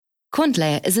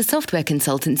QuantLayer is a software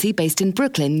consultancy based in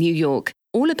Brooklyn, New York.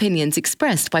 All opinions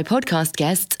expressed by podcast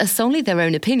guests are solely their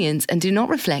own opinions and do not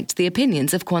reflect the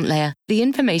opinions of QuantLayer. The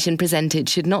information presented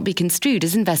should not be construed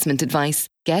as investment advice.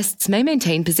 Guests may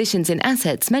maintain positions in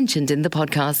assets mentioned in the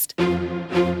podcast.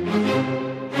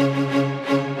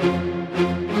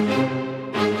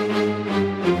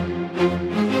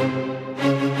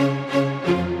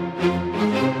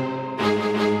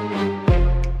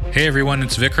 Hey everyone,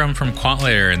 it's Vikram from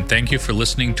QuantLayer, and thank you for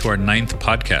listening to our 9th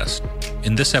podcast.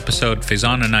 In this episode,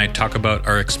 Faizan and I talk about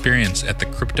our experience at the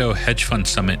Crypto Hedge Fund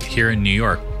Summit here in New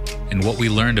York and what we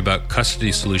learned about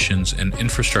custody solutions and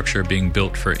infrastructure being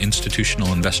built for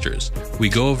institutional investors. We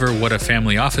go over what a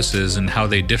family office is and how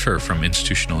they differ from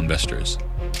institutional investors.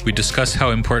 We discuss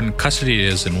how important custody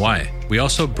is and why. We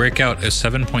also break out a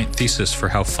 7-point thesis for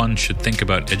how funds should think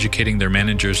about educating their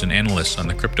managers and analysts on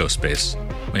the crypto space.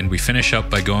 And we finish up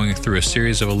by going through a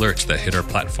series of alerts that hit our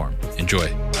platform. Enjoy.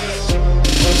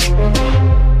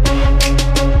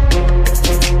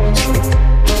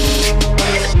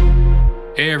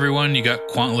 Hey everyone, you got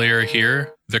QuantLayer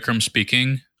here. Vikram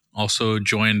speaking. Also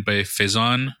joined by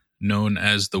Faizan, known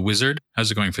as the Wizard.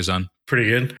 How's it going, Faizan? Pretty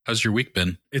good. How's your week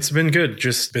been? It's been good.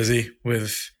 Just busy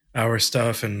with our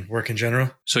stuff and work in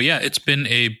general. So yeah, it's been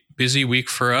a busy week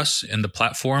for us in the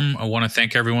platform. I want to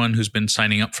thank everyone who's been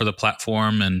signing up for the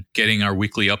platform and getting our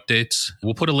weekly updates.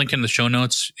 We'll put a link in the show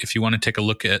notes if you want to take a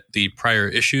look at the prior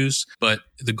issues. But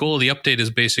the goal of the update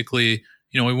is basically,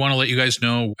 we want to let you guys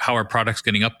know how our product's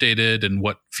getting updated and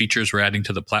what features we're adding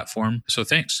to the platform. So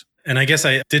thanks. And I guess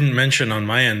I didn't mention on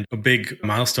my end, a big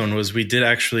milestone was we did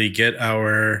actually get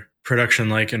our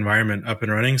production-like environment up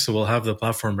and running. So we'll have the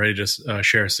platform ready to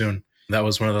share soon. That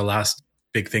was one of the last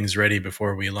big things ready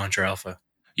before we launch our alpha.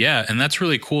 Yeah, and that's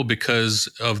really cool because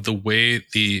of the way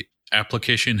the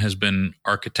application has been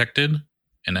architected.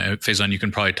 And Faizan, you can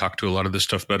probably talk to a lot of this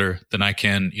stuff better than I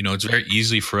can. It's very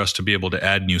easy for us to be able to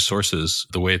add new sources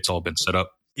the way it's all been set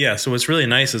up. Yeah, so what's really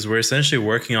nice is we're essentially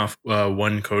working off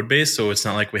one code base. So it's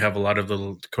not like we have a lot of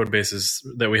little code bases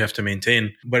that we have to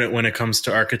maintain. But when it comes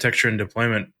to architecture and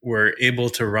deployment, we're able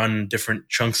to run different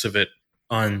chunks of it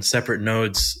on separate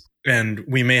nodes. And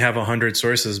we may have 100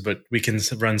 sources, but we can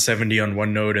run 70 on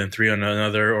one node and 3 on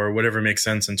another, or whatever makes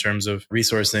sense in terms of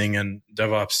resourcing and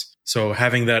DevOps. So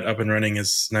having that up and running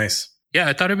is nice. Yeah,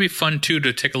 I thought it'd be fun too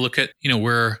to take a look at,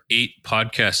 we're 8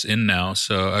 podcasts in now.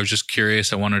 So I was just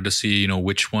curious. I wanted to see,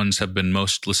 which ones have been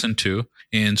most listened to.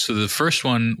 And so the first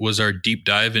one was our deep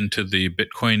dive into the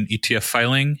Bitcoin ETF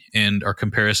filing and our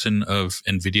comparison of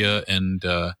NVIDIA and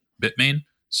Bitmain.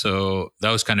 So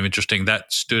that was kind of interesting.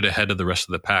 That stood ahead of the rest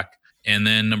of the pack. And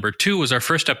then number 2 was our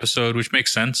first episode, which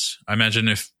makes sense. I imagine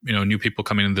if, new people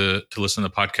coming in to listen to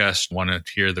the podcast want to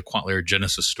hear the QuantLayer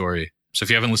Genesis story. So if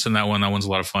you haven't listened to that one's a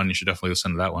lot of fun. You should definitely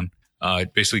listen to that one.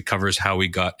 It basically covers how we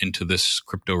got into this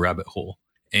crypto rabbit hole.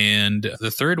 And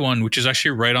the third one, which is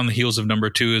actually right on the heels of number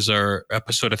 2, is our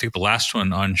episode, I think the last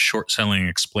one, on short selling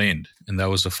explained. And that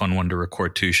was a fun one to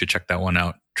record too. You should check that one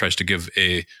out. It tries to give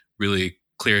a really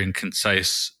clear and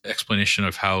concise explanation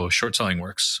of how short selling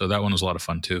works. So that one was a lot of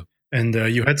fun too. And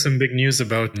you had some big news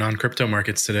about non-crypto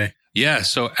markets today. Yeah.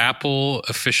 So Apple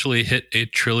officially hit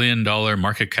 $1 trillion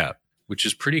market cap, which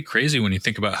is pretty crazy when you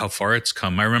think about how far it's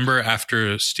come. I remember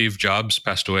after Steve Jobs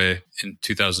passed away in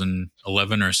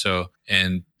 2011 or so,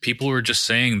 and people were just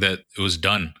saying that it was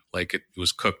done. Like it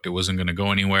was cooked. It wasn't going to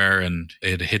go anywhere. And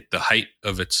it had hit the height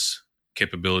of its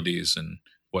capabilities and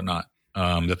whatnot.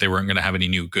 That they weren't going to have any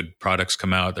new good products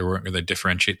come out. They weren't going to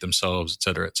differentiate themselves, et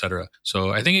cetera, et cetera.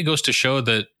 So I think it goes to show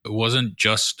that it wasn't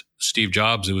just Steve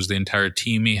Jobs. It was the entire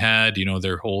team he had,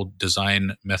 their whole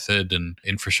design method and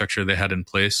infrastructure they had in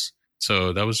place.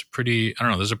 So that was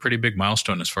there's a pretty big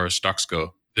milestone as far as stocks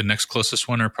go. The next closest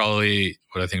one are probably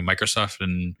Microsoft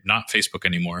and not Facebook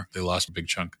anymore. They lost a big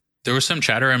chunk. There was some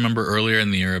chatter I remember earlier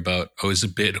in the year about, is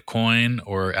it Bitcoin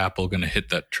or Apple going to hit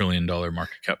that $1 trillion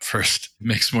market cap first? It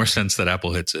makes more sense that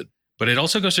Apple hits it. But it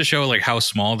also goes to show how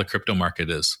small the crypto market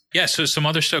is. Yeah, so some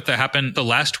other stuff that happened. The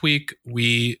last week,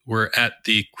 we were at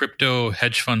the Crypto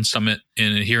Hedge Fund Summit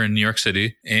here in New York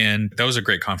City, and that was a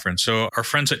great conference. So our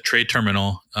friends at Trade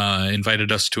Terminal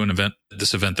invited us to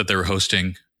this event that they were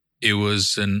hosting. It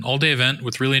was an all-day event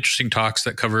with really interesting talks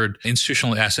that covered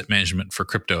institutional asset management for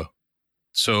crypto.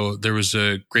 So there was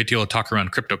a great deal of talk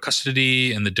around crypto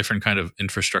custody and the different kind of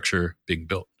infrastructure being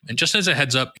built. And just as a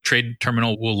heads up, Trade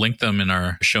Terminal, we'll link them in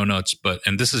our show notes,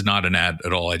 and this is not an ad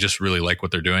at all. I just really like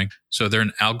what they're doing. So they're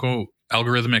an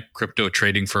algorithmic crypto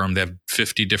trading firm. They have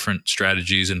 50 different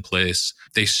strategies in place.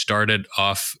 They started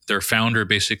off, their founder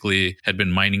basically had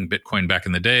been mining Bitcoin back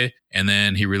in the day. And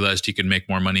then he realized he could make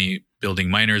more money building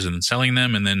miners and then selling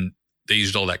them. And then they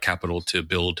used all that capital to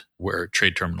build where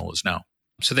Trade Terminal is now.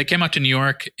 So they came out to New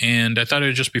York, and I thought it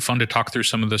would just be fun to talk through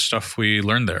some of the stuff we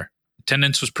learned there.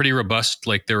 Attendance was pretty robust.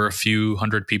 Like there were a few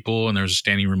hundred people, and there was a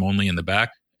standing room only in the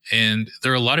back. And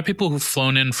there are a lot of people who've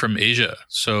flown in from Asia.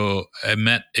 So I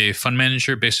met a fund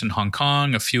manager based in Hong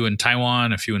Kong, a few in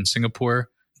Taiwan, a few in Singapore.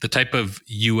 The type of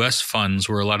US funds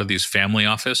were a lot of these family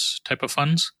office type of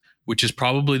funds, which is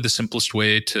probably the simplest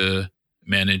way to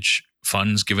manage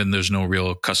funds given there's no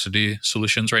real custody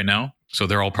solutions right now. So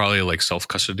they're all probably like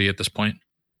self-custody at this point.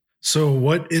 So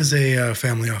what is a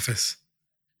family office?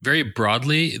 Very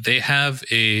broadly, they have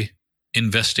a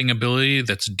investing ability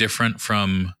that's different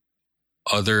from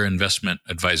other investment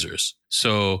advisors.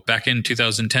 So back in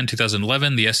 2010,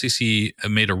 2011, the SEC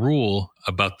made a rule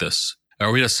about this.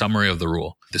 I'll read a summary of the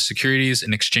rule. The Securities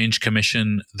and Exchange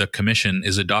Commission, the Commission,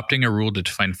 is adopting a rule to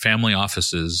define family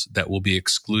offices that will be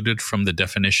excluded from the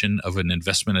definition of an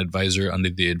investment advisor under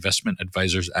the Investment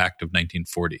Advisors Act of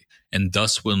 1940, and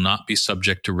thus will not be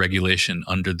subject to regulation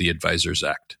under the Advisors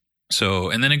Act.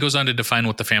 So, and then it goes on to define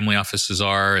what the family offices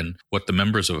are and what the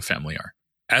members of a family are.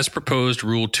 As proposed,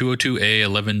 Rule 202A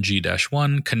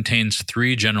 11G-1 contains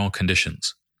 3 general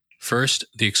conditions. First,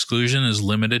 the exclusion is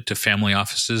limited to family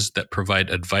offices that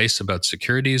provide advice about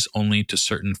securities only to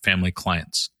certain family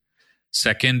clients.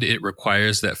 Second, it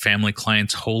requires that family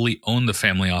clients wholly own the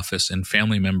family office and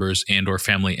family members and or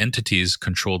family entities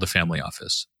control the family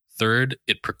office. Third,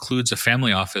 it precludes a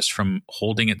family office from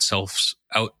holding itself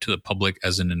out to the public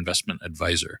as an investment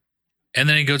advisor. And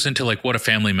then it goes into like what a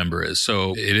family member is.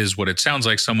 So it is what it sounds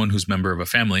like, someone who's member of a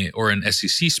family, or in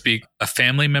SEC speak, a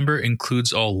family member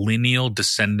includes all lineal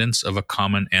descendants of a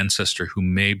common ancestor who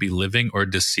may be living or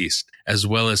deceased, as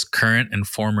well as current and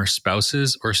former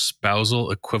spouses or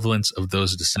spousal equivalents of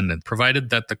those descendants, provided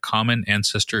that the common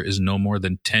ancestor is no more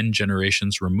than 10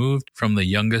 generations removed from the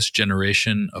youngest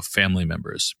generation of family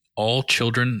members. All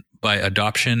children by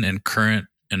adoption and current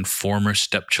and former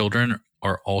stepchildren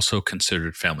are also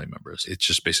considered family members. It's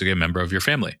just basically a member of your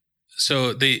family.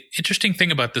 So the interesting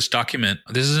thing about this document,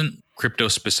 this isn't crypto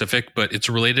specific, but it's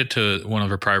related to one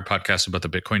of our prior podcasts about the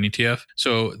Bitcoin ETF.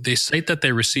 So they cite that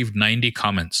they received 90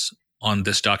 comments on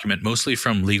this document, mostly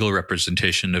from legal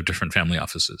representation of different family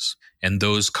offices. And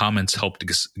those comments helped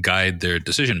guide their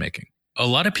decision making. A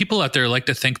lot of people out there like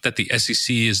to think that the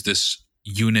SEC is this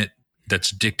unit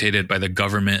that's dictated by the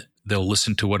government. They'll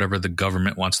listen to whatever the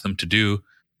government wants them to do.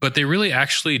 But they really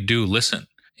actually do listen.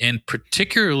 And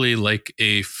particularly like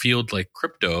a field like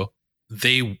crypto,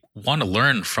 they want to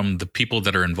learn from the people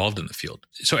that are involved in the field.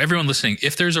 So everyone listening,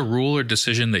 if there's a rule or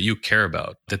decision that you care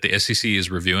about that the SEC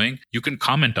is reviewing, you can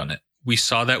comment on it. We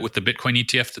saw that with the Bitcoin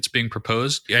ETF that's being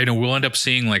proposed. I know we'll end up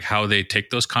seeing like how they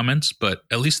take those comments, but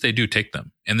at least they do take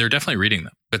them. And they're definitely reading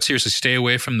them. But seriously, stay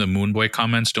away from the Moonboy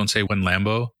comments. Don't say when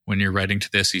Lambo when you're writing to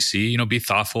the SEC. Be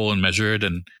thoughtful and measured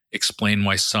and explain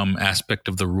why some aspect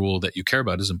of the rule that you care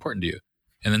about is important to you.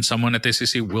 And then someone at the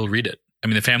SEC will read it. I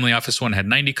mean, the family office one had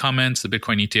 90 comments. The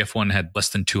Bitcoin ETF one had less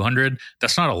than 200.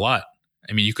 That's not a lot.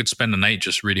 I mean, you could spend a night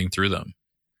just reading through them.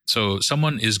 So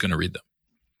someone is going to read them.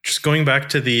 Just going back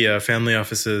to the family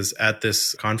offices at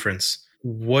this conference,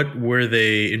 what were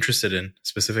they interested in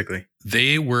specifically?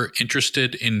 They were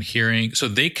interested in hearing, so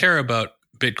they care about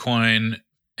Bitcoin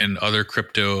and other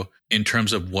crypto in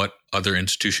terms of what other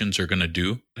institutions are going to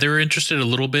do. They were interested a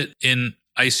little bit in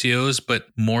ICOs, but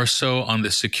more so on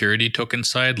the security token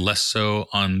side, less so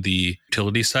on the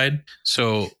utility side.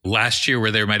 So last year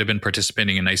where they might have been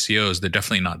participating in ICOs, they're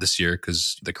definitely not this year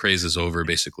because the craze is over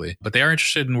basically. But they are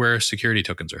interested in where security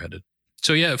tokens are headed.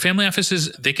 So yeah, family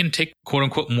offices, they can take quote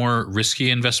unquote more risky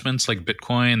investments like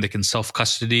Bitcoin. They can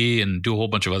self-custody and do a whole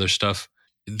bunch of other stuff.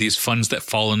 These funds that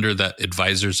fall under that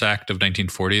Advisors Act of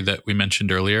 1940 that we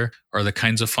mentioned earlier are the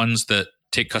kinds of funds that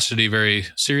take custody very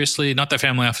seriously. Not that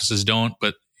family offices don't,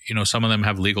 but some of them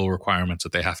have legal requirements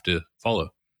that they have to follow.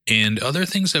 And a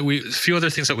few other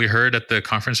things that we heard at the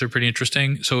conference are pretty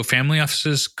interesting. So family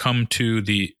offices come to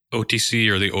the OTC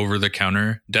or the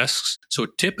over-the-counter desks. So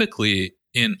typically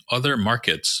in other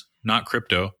markets, not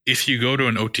crypto, if you go to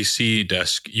an OTC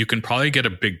desk, you can probably get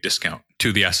a big discount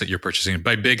to the asset you're purchasing.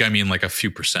 By big, I mean like a few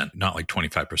percent, not like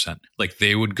 25%. Like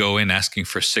they would go in asking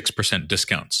for 6%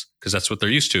 discounts because that's what they're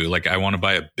used to. Like I want to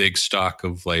buy a big stock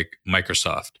of like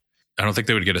Microsoft. I don't think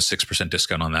they would get a 6%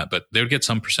 discount on that, but they would get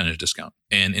some percentage discount.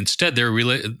 And instead,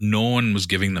 no one was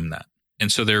giving them that.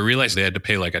 And so they realized they had to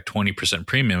pay like a 20%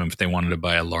 premium if they wanted to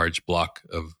buy a large block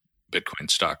of Bitcoin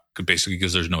stock, basically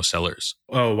because there's no sellers.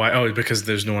 Oh, why? Oh, because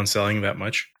there's no one selling that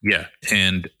much? Yeah.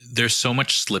 And there's so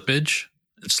much slippage.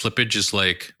 Slippage is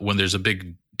like when there's a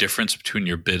big difference between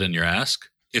your bid and your ask.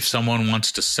 If someone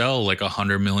wants to sell like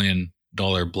 100 million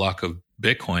block of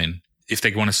Bitcoin, if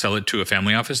they want to sell it to a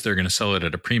family office, they're going to sell it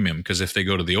at a premium, because if they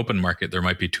go to the open market, there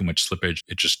might be too much slippage.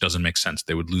 It just doesn't make sense.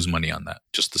 They would lose money on that,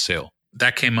 just the sale.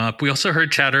 That came up. We also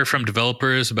heard chatter from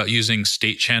developers about using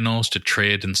state channels to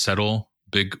trade and settle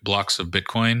big blocks of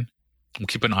Bitcoin. We'll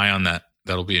keep an eye on that.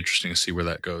 That'll be interesting to see where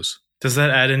that goes. Does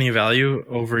that add any value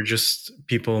over just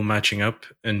people matching up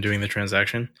and doing the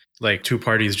transaction? Like two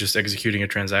parties just executing a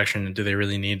transaction, do they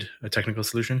really need a technical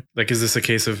solution? Like, is this a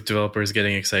case of developers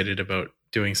getting excited about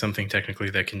doing something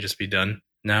technically that can just be done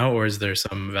now, or is there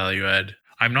some value add?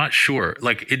 I'm not sure.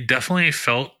 Like, it definitely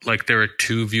felt like there were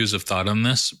two views of thought on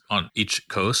this on each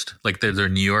coast. Like their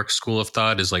New York school of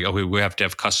thought is like, oh, we have to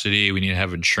have custody. We need to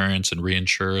have insurance and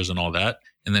reinsurers and all that.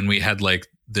 And then we had like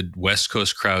the West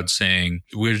Coast crowd saying,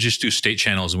 we'll just do state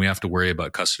channels and we have to worry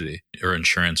about custody or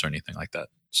insurance or anything like that.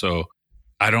 So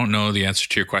I don't know the answer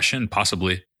to your question,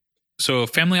 possibly. So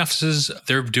family offices,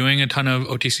 they're doing a ton of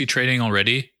OTC trading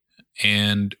already.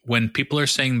 And when people are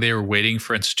saying they're waiting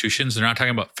for institutions, they're not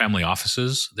talking about family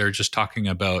offices. They're just talking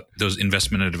about those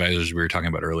investment advisors we were talking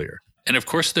about earlier. And of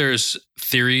course, there's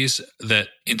theories that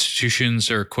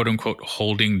institutions are quote unquote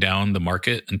holding down the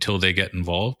market until they get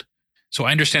involved. So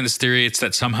I understand this theory. It's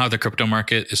that somehow the crypto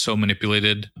market is so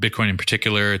manipulated, Bitcoin in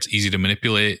particular, it's easy to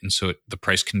manipulate. And so the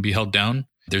price can be held down.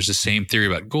 There's the same theory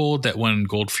about gold, that when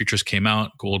gold futures came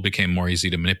out, gold became more easy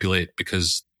to manipulate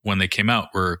because when they came out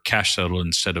were cash settled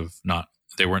instead of not,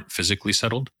 they weren't physically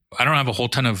settled. I don't have a whole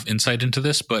ton of insight into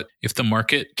this, but if the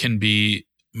market can be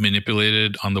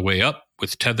manipulated on the way up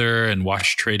with Tether and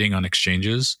wash trading on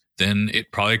exchanges, then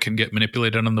it probably can get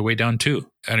manipulated on the way down too.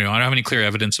 I don't have any clear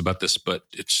evidence about this, but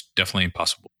it's definitely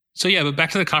possible. So yeah, but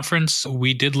back to the conference,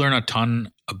 we did learn a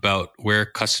ton about where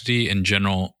custody and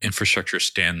general infrastructure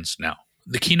stands now.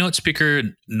 The keynote speaker,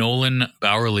 Nolan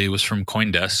Bowerly, was from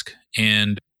CoinDesk,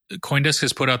 and CoinDesk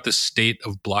has put out the State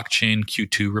of Blockchain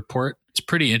Q2 report. It's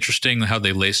pretty interesting how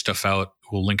they lay stuff out.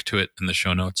 We'll link to it in the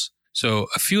show notes. So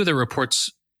a few of the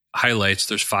report's highlights,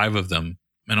 there's 5 of them,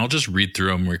 and I'll just read through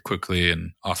them very quickly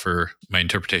and offer my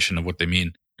interpretation of what they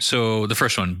mean. So the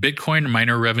first one, Bitcoin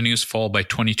miner revenues fall by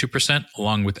 22%,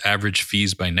 along with average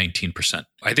fees by 19%.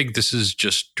 I think this is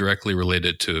just directly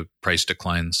related to price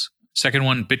declines. Second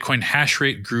one, Bitcoin hash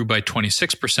rate grew by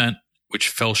 26%, which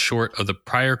fell short of the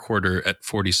prior quarter at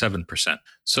 47%.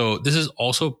 So this is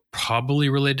also probably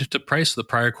related to price. The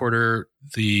prior quarter,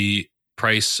 the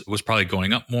price was probably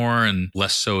going up more and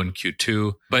less so in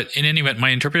Q2. But in any event, my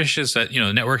interpretation is that,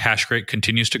 the network hash rate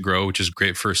continues to grow, which is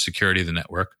great for security of the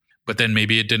network. But then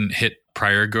maybe it didn't hit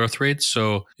prior growth rates.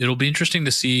 So it'll be interesting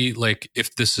to see like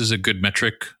if this is a good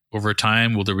metric over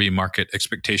time. Will there be market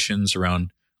expectations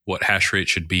around what hash rate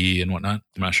should be and whatnot?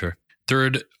 I'm not sure.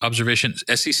 Third observation,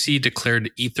 SEC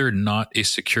declared Ether not a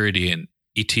security, and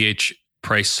ETH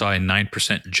price saw a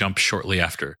 9% jump shortly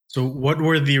after. So what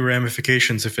were the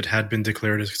ramifications if it had been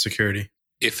declared as a security?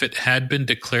 If it had been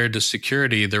declared a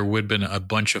security, there would have been a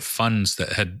bunch of funds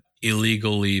that had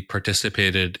illegally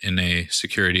participated in a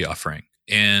security offering.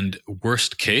 And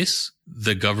worst case,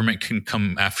 the government can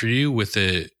come after you with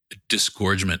a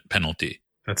disgorgement penalty.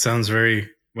 That sounds very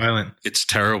violent. It's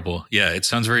terrible. Yeah, it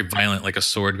sounds very violent, like a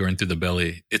sword going through the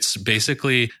belly. It's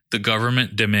basically the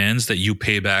government demands that you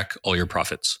pay back all your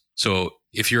profits. So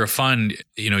if you're a fund,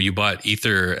 you bought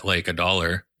Ether at like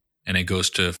 $1 and it goes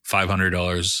to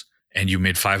 $500 and you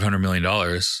made $500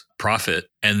 million profit,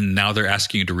 and now they're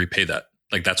asking you to repay that.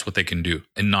 Like that's what they can do.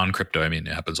 In non-crypto, it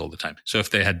happens all the time. So if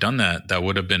they had done that, that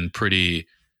would have been pretty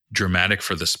dramatic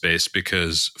for the space,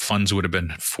 because funds would have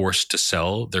been forced to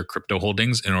sell their crypto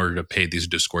holdings in order to pay these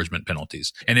disgorgement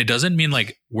penalties. And it doesn't mean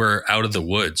like we're out of the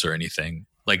woods or anything.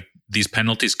 Like these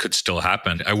penalties could still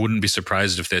happen. I wouldn't be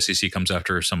surprised if the SEC comes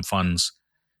after some funds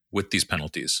with these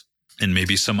penalties. And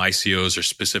maybe some ICOs are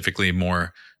specifically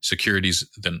more securities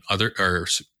than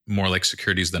more like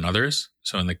securities than others.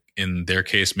 So in their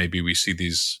case, maybe we see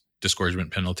these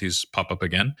disgorgement penalties pop up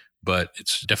again, but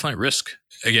it's definitely risk.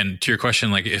 Again, to your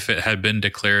question, like if it had been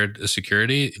declared a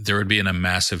security, there would be a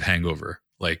massive hangover,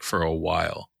 like for a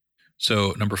while.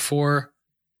 So number 4,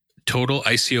 total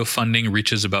ICO funding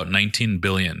reaches about 19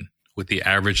 billion with the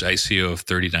average ICO of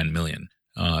 39 million.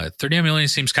 39 million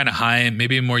seems kind of high.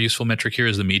 Maybe a more useful metric here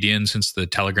is the median, since the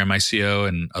Telegram ICO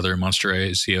and other monster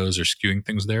ICOs are skewing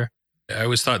things there. I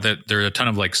always thought that there are a ton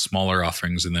of like smaller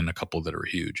offerings and then a couple that are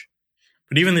huge.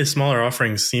 But even the smaller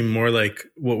offerings seem more like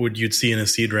what you'd see in a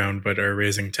seed round, but are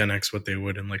raising 10x what they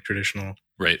would in like traditional.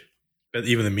 Right. But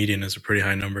even the median is a pretty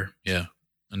high number. Yeah.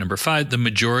 And number 5, the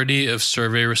majority of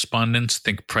survey respondents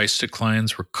think price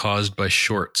declines were caused by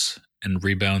shorts and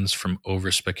rebounds from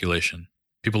over speculation.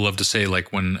 People love to say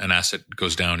like when an asset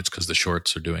goes down, it's because the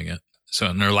shorts are doing it. So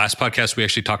in our last podcast, we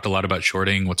actually talked a lot about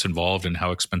shorting, what's involved and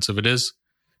how expensive it is,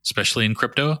 especially in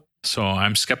crypto. So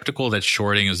I'm skeptical that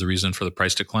shorting is the reason for the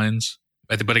price declines.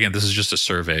 But again, this is just a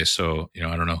survey. So,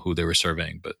 I don't know who they were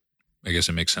surveying, but I guess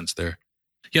it makes sense there.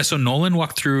 Yeah. So Nolan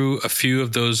walked through a few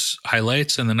of those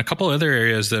highlights and then a couple other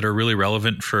areas that are really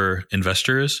relevant for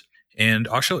investors and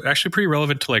actually pretty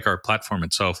relevant to like our platform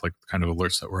itself, like the kind of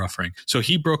alerts that we're offering. So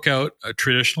he broke out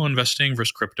traditional investing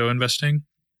versus crypto investing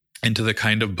into the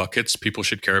kind of buckets people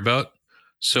should care about.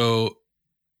 So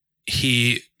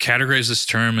he categorized this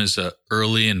term as a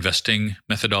early investing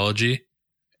methodology,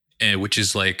 which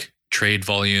is like trade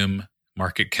volume,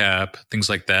 market cap, things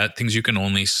like that, things you can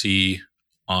only see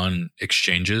on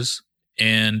exchanges.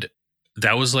 And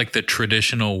that was like the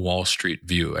traditional Wall Street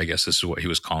view, I guess this is what he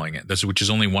was calling it, which is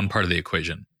only one part of the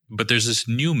equation. But there's this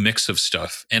new mix of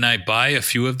stuff. And I buy a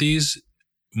few of these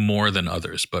more than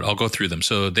others, but I'll go through them.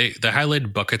 So they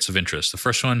highlighted buckets of interest. The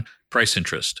first one, price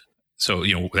interest. So,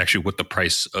 actually what the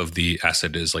price of the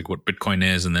asset is, like what Bitcoin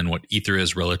is, and then what Ether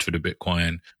is relative to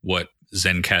Bitcoin, what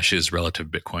Zencash is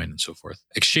relative to Bitcoin, and so forth.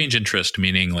 Exchange interest,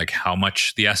 meaning like how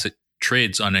much the asset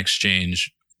trades on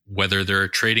exchange, whether there are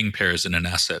trading pairs in an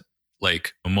asset.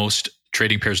 Like most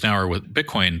trading pairs now are with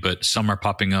Bitcoin, but some are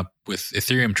popping up with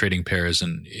Ethereum trading pairs.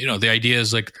 And, the idea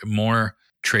is like more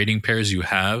trading pairs you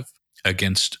have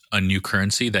against a new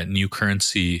currency, that new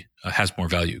currency has more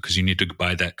value because you need to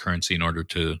buy that currency in order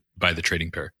to buy the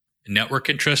trading pair. Network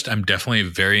interest, I'm definitely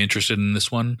very interested in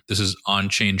this one. This is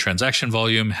on-chain transaction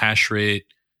volume, hash rate,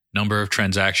 number of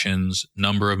transactions,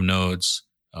 number of nodes,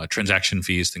 transaction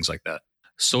fees, things like that.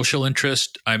 Social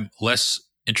interest, I'm less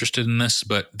interested in this,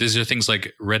 but these are things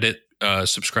like Reddit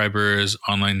subscribers,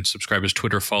 online subscribers,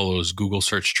 Twitter follows, Google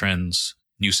search trends,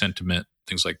 new sentiment,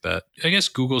 things like that. I guess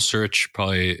Google search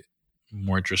probably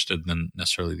more interested than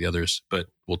necessarily the others, but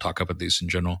we'll talk about these in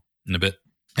general in a bit.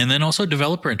 And then also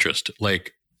developer interest,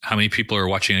 like how many people are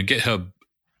watching a GitHub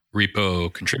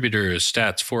repo, contributors,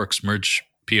 stats, forks, merge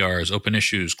PRs, open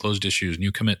issues, closed issues,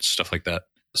 new commits, stuff like that.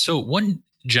 So one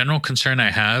general concern I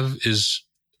have is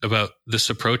about this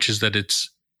approach is that it's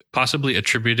possibly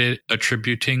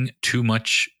attributing too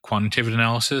much quantitative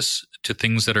analysis to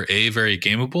things that are A, very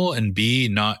gameable, and B,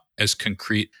 not as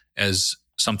concrete as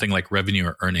something like revenue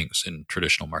or earnings in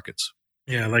traditional markets.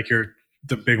 Yeah, like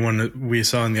the big one that we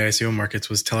saw in the ICO markets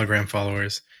was Telegram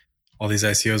followers. All these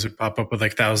ICOs would pop up with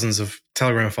like thousands of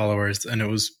Telegram followers, and it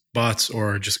was bots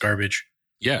or just garbage.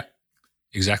 Yeah,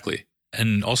 exactly.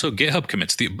 And also GitHub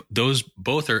commits. Those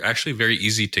both are actually very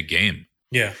easy to game.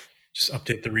 Yeah, just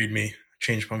update the README,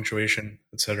 change punctuation,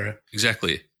 etc.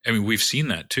 Exactly. I mean, we've seen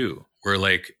that too, where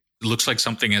like it looks like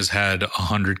something has had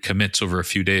 100 commits over a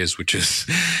few days, which is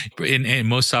in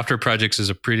most software projects is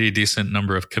a pretty decent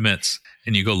number of commits.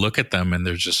 And you go look at them and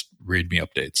there's just README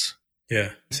updates.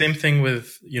 Yeah. Same thing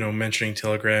with, mentioning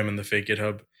Telegram and the fake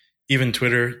GitHub. Even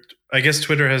Twitter. I guess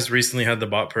Twitter has recently had the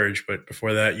bot purge, but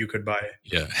before that you could buy.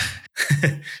 Yeah.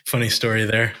 Funny story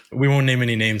there. We won't name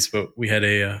any names, but we had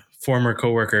a former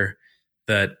coworker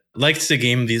that liked to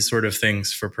game these sort of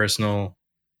things for personal,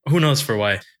 who knows for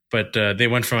why. But they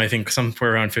went from, I think,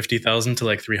 somewhere around 50,000 to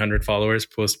like 300 followers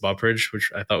post bot purge, which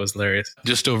I thought was hilarious.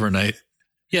 Just overnight.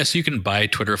 Yeah, so you can buy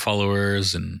Twitter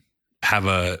followers and have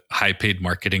a high-paid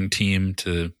marketing team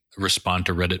to respond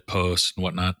to Reddit posts and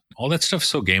whatnot. All that stuff's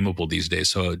so gameable these days.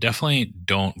 So definitely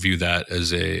don't view that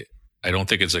as I don't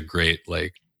think it's a great,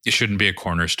 it shouldn't be a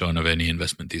cornerstone of any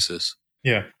investment thesis.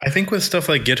 Yeah. I think with stuff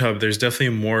like GitHub, there's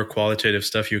definitely more qualitative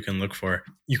stuff you can look for.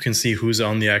 You can see who's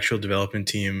on the actual development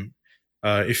team.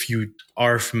 If you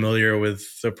are familiar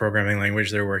with the programming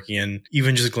language they're working in,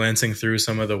 even just glancing through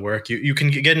some of the work, you can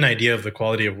get an idea of the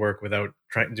quality of work without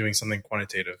doing something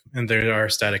quantitative. And there are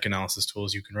static analysis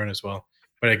tools you can run as well.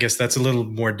 But I guess that's a little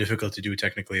more difficult to do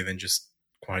technically than just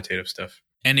quantitative stuff.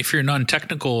 And if you're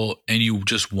non-technical and you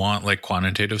just want like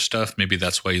quantitative stuff, maybe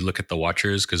that's why you look at the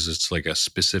watchers because it's like a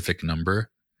specific number.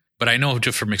 But I know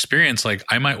just from experience, like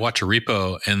I might watch a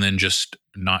repo and then just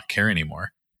not care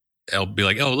anymore. I'll be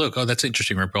like, oh, look, that's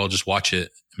interesting repo. I'll just watch it.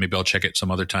 Maybe I'll check it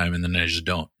some other time and then I just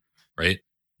don't. Right.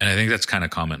 And I think that's kind of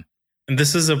common. And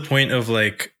this is a point of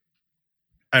like,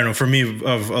 I don't know, for me,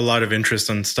 of a lot of interest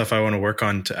on stuff I want to work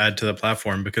on to add to the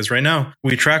platform. Because right now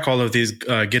we track all of these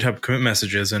GitHub commit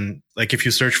messages. And like if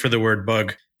you search for the word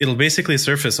bug, it'll basically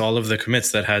surface all of the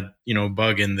commits that had,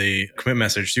 bug in the commit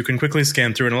message. So you can quickly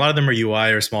scan through. And a lot of them are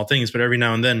UI or small things. But every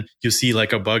now and then you see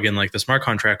like a bug in like the smart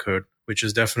contract code, which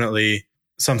is definitely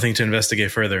something to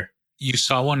investigate further. You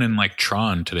saw one in like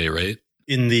Tron today, right?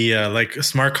 In the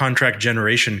smart contract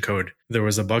generation code, there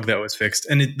was a bug that was fixed.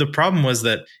 And the problem was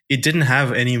that it didn't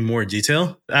have any more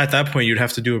detail. At that point, you'd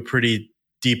have to do a pretty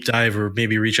deep dive or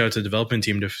maybe reach out to the development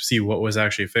team to see what was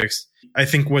actually fixed. I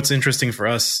think what's interesting for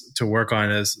us to work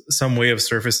on is some way of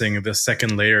surfacing the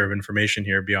second layer of information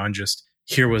here beyond just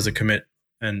here was a commit,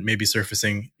 and maybe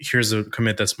surfacing here's a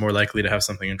commit that's more likely to have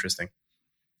something interesting.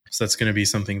 So that's going to be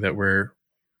something that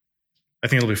I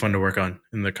think it'll be fun to work on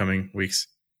in the coming weeks.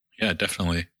 Yeah,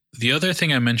 definitely. The other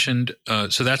thing I mentioned,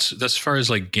 so that's as far as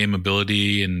like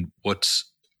gameability and what's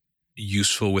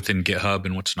useful within GitHub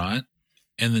and what's not.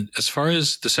 And then as far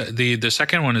as the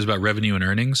second one is about revenue and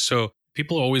earnings. So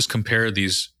people always compare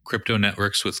these crypto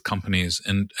networks with companies,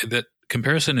 and that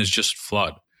comparison is just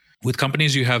flawed. With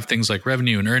companies, you have things like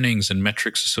revenue and earnings and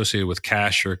metrics associated with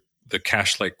cash or the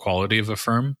cash-like quality of a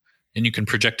firm, and you can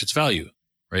project its value,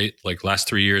 right? Like last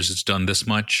 3 years, it's done this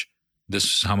much. This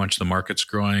is how much the market's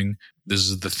growing. This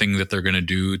is the thing that they're going to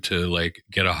do to like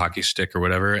get a hockey stick or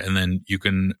whatever. And then you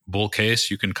can bull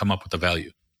case, you can come up with a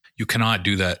value. You cannot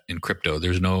do that in crypto.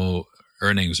 There's no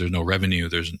earnings, there's no revenue,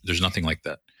 there's nothing like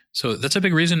that. So that's a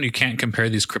big reason you can't compare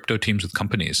these crypto teams with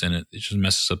companies, and it just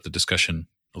messes up the discussion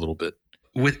a little bit.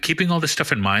 With keeping all this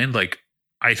stuff in mind, like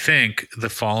I think the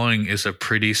following is a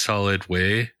pretty solid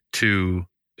way to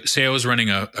say I was running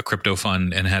a crypto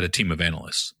fund and had a team of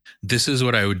analysts. This is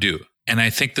what I would do. And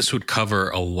I think this would cover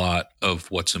a lot of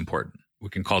what's important. We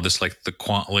can call this like the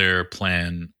quant layer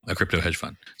plan, a crypto hedge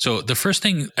fund. So the first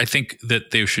thing I think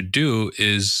that they should do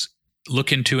is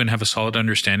look into and have a solid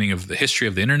understanding of the history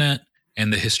of the internet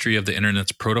and the history of the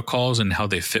internet's protocols and how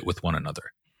they fit with one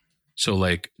another. So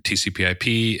like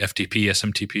TCP/IP, FTP,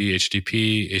 SMTP,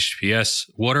 HTTP, HTTPS,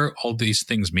 what are all these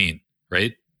things mean,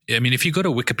 right? I mean, if you go to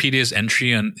Wikipedia's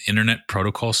entry on Internet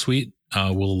Protocol Suite,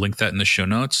 we'll link that in the show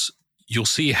notes, you'll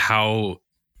see how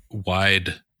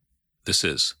wide this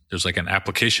is. There's like an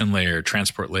application layer,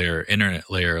 transport layer, internet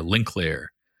layer, link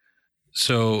layer.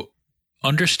 So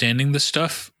understanding this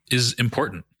stuff is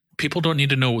important. People don't need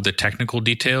to know the technical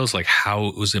details, like how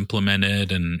it was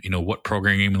implemented and, what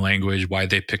programming language, why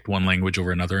they picked one language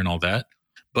over another and all that.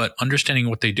 But understanding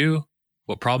what they do,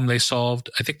 what problem they solved,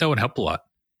 I think that would help a lot.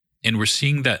 And we're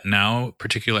seeing that now,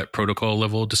 particularly at protocol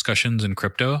level discussions in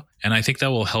crypto. And I think that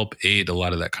will help aid a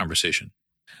lot of that conversation.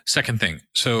 Second thing,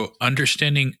 so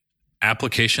understanding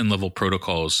application level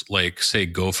protocols like, say,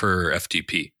 Gopher or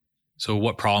FTP. So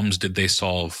what problems did they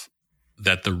solve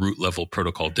that the root level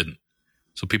protocol didn't?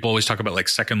 So people always talk about like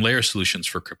second layer solutions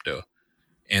for crypto.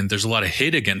 And there's a lot of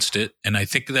hate against it. And I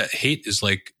think that hate is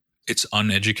like, it's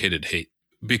uneducated hate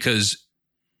because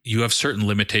you have certain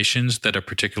limitations that a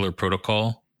particular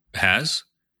protocol has.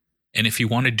 And if you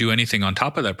want to do anything on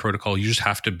top of that protocol, you just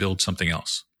have to build something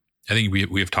else. I think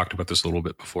we have talked about this a little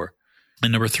bit before.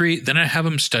 And number 3, then I have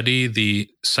them study the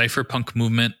cypherpunk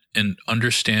movement and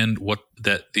understand what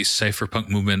that the cypherpunk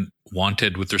movement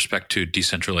wanted with respect to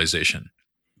decentralization.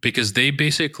 Because they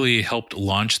basically helped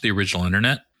launch the original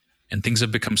internet, and things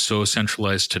have become so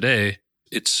centralized today,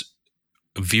 it's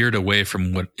veered away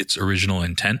from what its original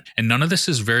intent. And none of this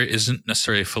isn't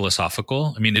necessarily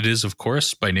philosophical. I mean, it is, of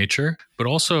course, by nature, but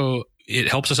also it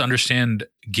helps us understand,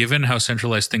 given how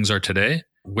centralized things are today,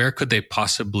 where could they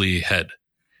possibly head?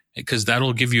 Because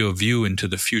that'll give you a view into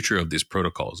the future of these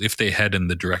protocols if they head in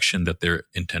the direction that they're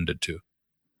intended to.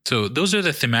 So those are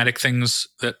the thematic things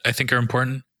that I think are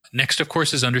important. Next, of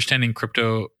course, is understanding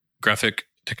cryptographic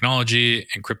technology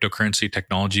and cryptocurrency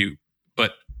technology,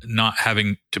 but not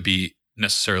having to be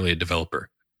necessarily a developer.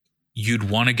 You'd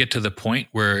want to get to the point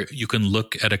where you can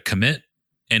look at a commit,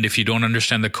 and if you don't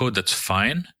understand the code, that's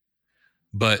fine.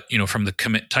 But, from the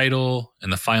commit title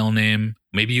and the file name,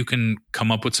 maybe you can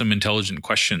come up with some intelligent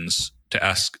questions to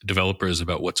ask developers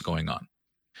about what's going on.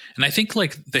 And I think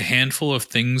like the handful of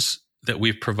things that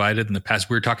we've provided in the past,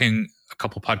 we were talking a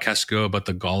couple podcasts ago about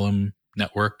the Golem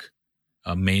network,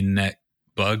 mainnet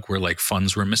bug where like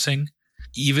funds were missing.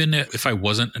 Even if I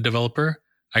wasn't a developer,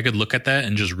 I could look at that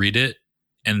and just read it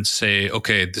and say,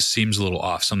 okay, this seems a little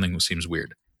off. Something seems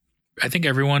weird. I think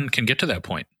everyone can get to that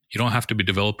point. You don't have to be a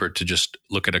developer to just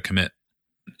look at a commit.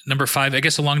 Number 5, I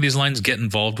guess along these lines, get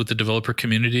involved with the developer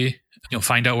community.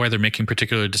 Find out why they're making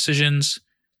particular decisions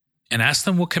and ask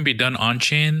them what can be done on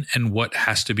chain and what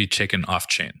has to be taken off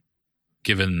chain,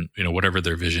 given whatever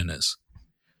their vision is.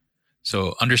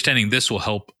 So understanding this will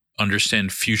help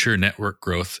understand future network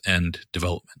growth and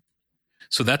development.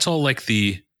 So that's all like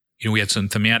we had some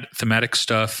thematic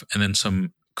stuff and then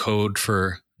some code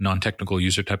for non-technical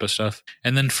user type of stuff.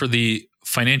 And then for the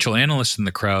financial analysts in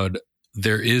the crowd,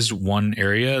 there is one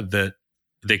area that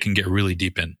they can get really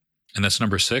deep in. And that's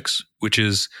number 6, which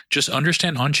is just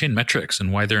understand on-chain metrics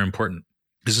and why they're important.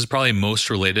 This is probably most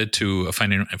related to a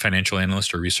financial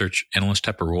analyst or research analyst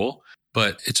type of role,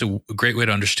 but it's a great way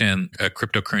to understand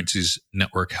cryptocurrency's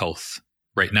network health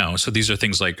right now. So these are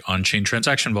things like on-chain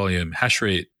transaction volume, hash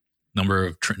rate, number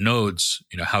of nodes,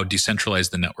 how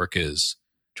decentralized the network is,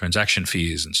 transaction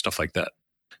fees and stuff like that.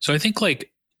 So I think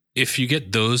like if you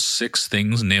get those 6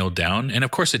 things nailed down, and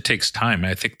of course it takes time.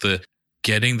 I think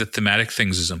getting the thematic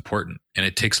things is important, and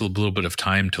it takes a little bit of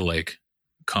time to like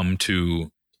come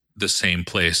to the same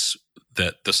place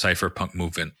that the cypherpunk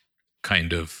movement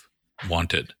kind of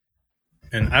wanted.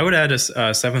 And I would add a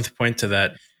 7th point to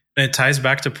that. And it ties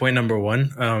back to point number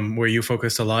 1, where you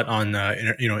focused a lot on,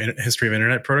 history of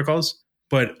internet protocols.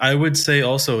 But I would say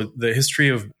also the history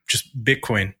of just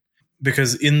Bitcoin,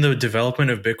 because in the development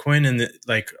of Bitcoin and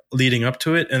like leading up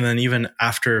to it, and then even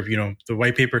after, the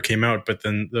white paper came out, but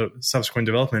then the subsequent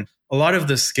development, a lot of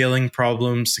the scaling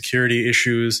problems, security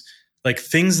issues, like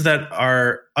things that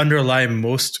underlie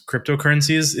most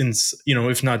cryptocurrencies in,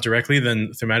 if not directly,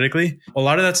 then thematically, a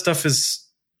lot of that stuff is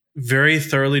very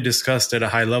thoroughly discussed at a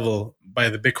high level by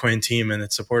the Bitcoin team and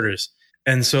its supporters.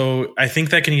 And so I think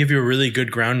that can give you a really good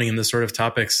grounding in the sort of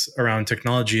topics around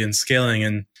technology and scaling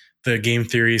and the game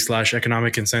theory /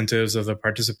 economic incentives of the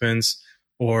participants,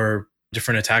 or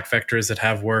different attack vectors that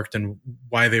have worked and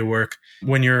why they work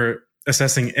when you're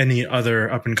assessing any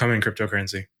other up and coming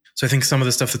cryptocurrency. So I think some of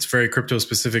the stuff that's very crypto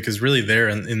specific is really there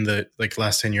in the like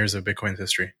last 10 years of Bitcoin's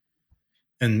history,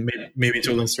 and maybe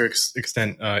to a lesser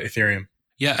extent Ethereum.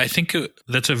 Yeah, I think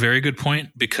that's a very good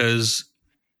point, because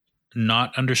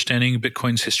not understanding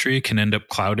Bitcoin's history can end up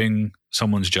clouding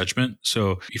someone's judgment.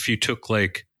 So if you took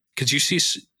because you see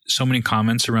so many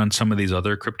comments around some of these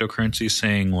other cryptocurrencies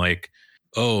saying like,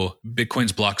 oh,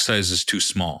 Bitcoin's block size is too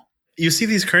small. You see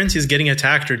these currencies getting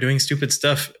attacked or doing stupid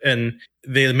stuff, and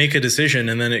they make a decision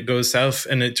and then it goes south,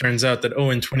 and it turns out that,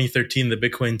 in 2013, the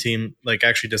Bitcoin team like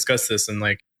actually discussed this and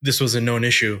like this was a known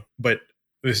issue, but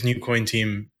this new coin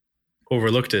team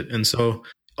overlooked it. And so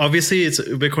obviously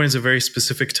Bitcoin is a very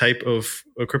specific type of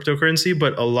a cryptocurrency,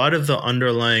 but a lot of the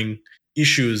underlying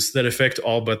issues that affect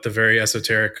all but the very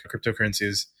esoteric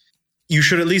cryptocurrencies, you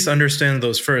should at least understand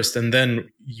those first, and then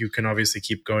you can obviously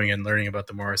keep going and learning about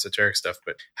the more esoteric stuff.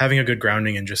 But having a good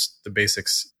grounding in just the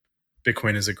basics,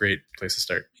 Bitcoin is a great place to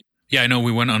start. Yeah, I know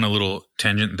we went on a little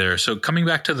tangent there. So coming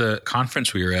back to the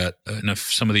conference we were at, and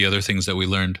some of the other things that we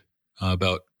learned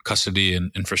about custody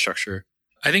and infrastructure,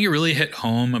 I think it really hit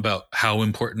home about how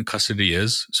important custody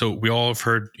is. So we all have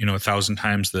heard, 1,000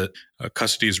 times that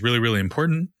custody is really, really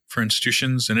important for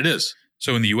institutions, and it is.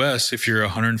 So in the US, if you're a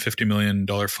 $150 million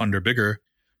fund or bigger,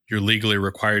 you're legally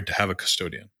required to have a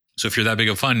custodian. So if you're that big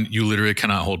of a fund, you literally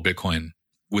cannot hold Bitcoin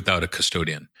without a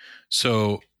custodian.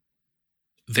 So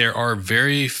there are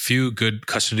very few good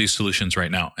custody solutions right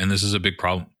now, and this is a big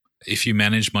problem. If you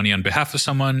manage money on behalf of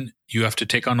someone, you have to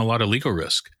take on a lot of legal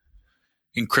risk.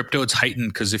 In crypto, it's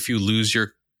heightened because if you lose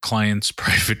your client's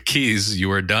private keys,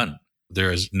 you are done. There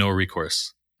is no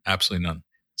recourse, absolutely none.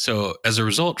 So as a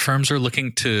result, firms are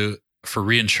looking for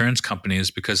reinsurance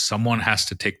companies because someone has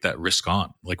to take that risk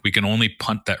on. Like we can only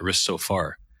punt that risk so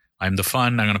far. I'm the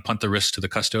fund, I'm going to punt the risk to the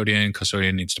custodian.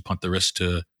 Custodian needs to punt the risk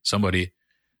to somebody.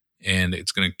 And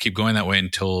it's going to keep going that way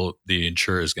until the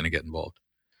insurer is going to get involved.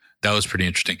 That was pretty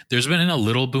interesting. There's been a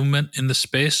little movement in the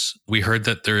space. We heard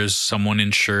that there is someone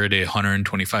insured a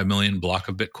 125 million block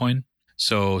of Bitcoin.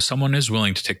 So someone is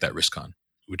willing to take that risk on,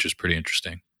 which is pretty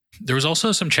interesting. There was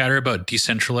also some chatter about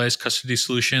decentralized custody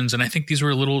solutions. And I think these were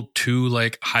a little too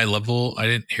high level. I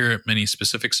didn't hear many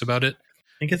specifics about it.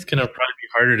 I think it's going to probably be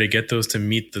harder to get those to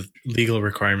meet the legal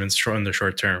requirements in the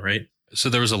short term, right? So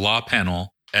there was a law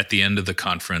panel at the end of the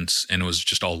conference, and it was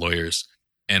just all lawyers.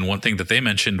 And one thing that they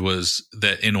mentioned was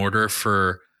that in order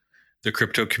for the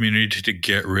crypto community to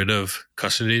get rid of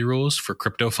custody rules for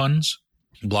crypto funds,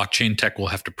 blockchain tech will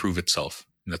have to prove itself.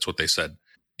 And that's what they said.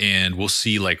 And we'll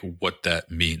see what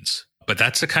that means. But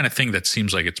that's the kind of thing that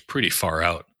seems like it's pretty far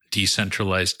out.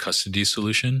 Decentralized custody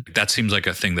solution. That seems like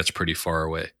a thing that's pretty far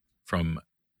away from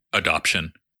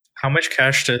adoption. How much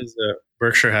cash does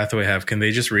Berkshire Hathaway have? Can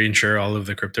they just reinsure all of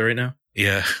the crypto right now?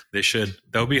 Yeah, they should.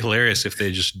 That would be hilarious if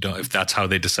they just don't, if that's how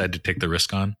they decide to take the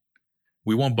risk on.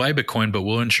 We won't buy Bitcoin, but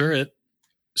we'll insure it.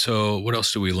 So what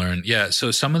else do we learn? Yeah,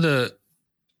 so some of the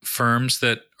firms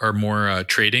that are more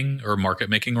trading or market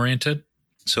making oriented,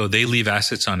 so they leave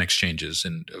assets on exchanges.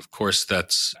 And of course,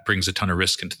 that brings a ton of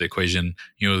risk into the equation.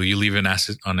 You leave an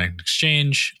asset on an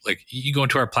exchange, you go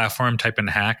into our platform, type in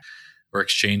hack or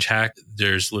exchange hack,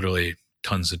 there's literally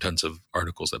tons and tons of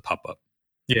articles that pop up.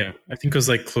 Yeah, I think it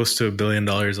was close to $1 billion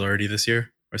already this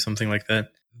year or something like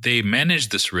that. They manage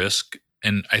this risk,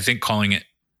 and I think calling it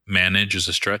manage is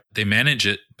a stretch. They manage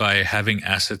it by having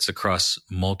assets across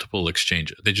multiple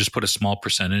exchanges. They just put a small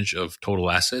percentage of total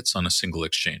assets on a single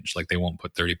exchange. Like they won't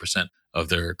put 30% of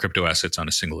their crypto assets on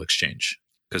a single exchange,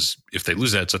 because if they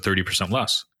lose that, it's a 30%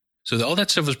 loss. So all that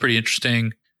stuff was pretty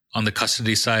interesting on the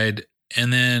custody side.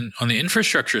 And then on the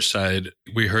infrastructure side,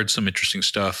 we heard some interesting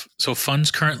stuff. So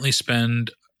funds currently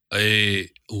spend a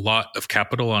lot of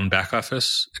capital on back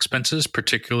office expenses,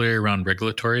 particularly around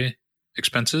regulatory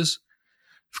expenses.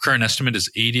 The current estimate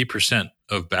is 80%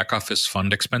 of back office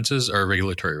fund expenses are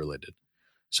regulatory related.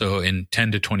 So in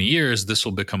 10 to 20 years, this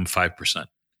will become 5%,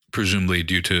 presumably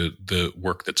due to the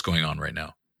work that's going on right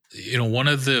now. One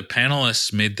of the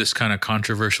panelists made this kind of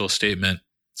controversial statement,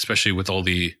 especially with all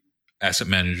the asset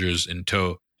managers in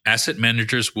tow. Asset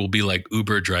managers will be like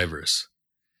Uber drivers.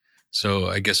 So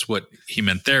I guess what he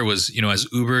meant there was, as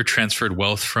Uber transferred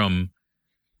wealth from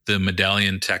the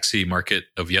medallion taxi market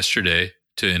of yesterday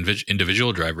to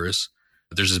individual drivers,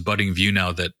 there's this budding view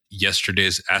now that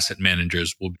yesterday's asset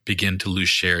managers will begin to lose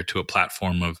share to a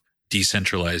platform of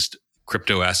decentralized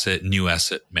crypto asset, new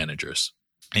asset managers.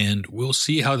 And we'll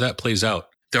see how that plays out.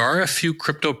 There are a few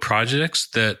crypto projects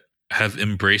that have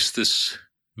embraced this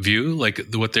view. Like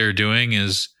what they're doing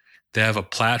is they have a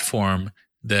platform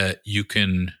that you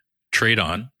can trade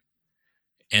on,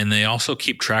 and they also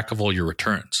keep track of all your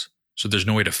returns. So there's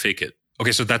no way to fake it.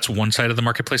 Okay, so that's one side of the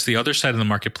marketplace. The other side of the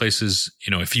marketplace is,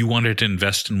 if you wanted to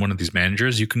invest in one of these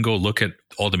managers, you can go look at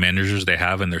all the managers they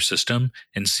have in their system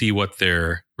and see what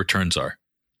their returns are.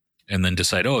 And then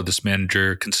decide, this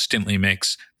manager consistently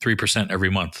makes 3% every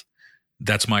month.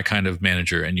 That's my kind of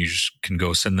manager. And you just can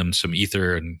go send them some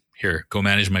Ether and here, go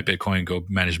manage my Bitcoin, go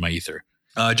manage my Ether.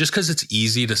 Just because it's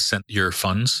easy to send your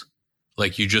funds,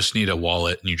 like you just need a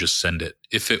wallet and you just send it.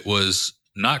 If it was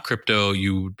not crypto,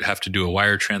 you have to do a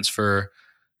wire transfer.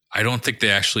 I don't think they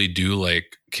actually do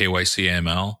like KYC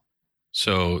AML.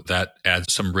 So that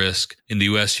adds some risk. In the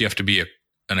US, you have to be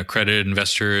an accredited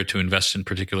investor to invest in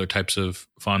particular types of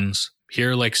funds.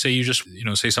 Here, like say you just,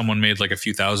 say someone made like a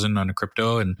few thousand on a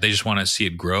crypto and they just want to see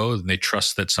it grow and they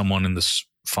trust that someone in this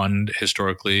fund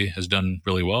historically has done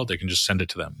really well, they can just send it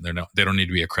to them. They don't need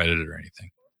to be accredited or anything.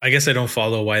 I guess I don't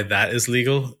follow why that is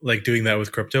legal, like doing that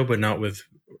with crypto, but not with,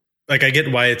 like I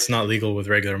get why it's not legal with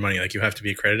regular money. Like you have to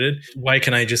be accredited. Why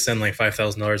can I just send like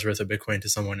 $5,000 worth of Bitcoin to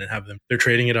someone and have them, they're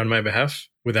trading it on my behalf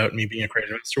without me being a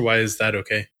accredited investor? Why is that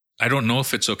okay? I don't know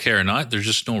if it's okay or not. There's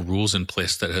just no rules in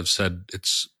place that have said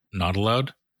it's not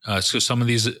allowed. So some of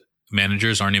these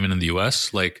managers aren't even in the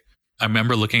US. Like I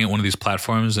remember looking at one of these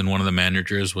platforms and one of the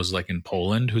managers was like in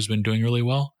Poland who's been doing really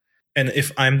well. And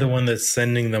if I'm the one that's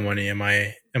sending the money, am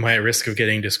I at risk of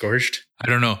getting disgorged? I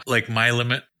don't know. Like my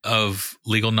limit of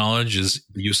legal knowledge is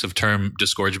the use of term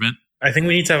disgorgement. I think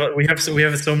we need to have we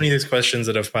have so many of these questions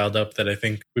that have piled up that I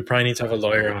think we probably need to have a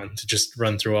lawyer on to just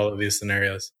run through all of these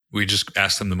scenarios. We just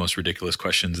ask them the most ridiculous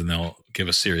questions and they'll give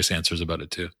us serious answers about it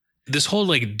too. This whole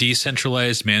like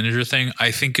decentralized manager thing,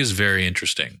 I think is very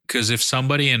interesting because if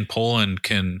somebody in Poland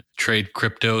can trade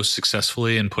crypto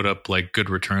successfully and put up like good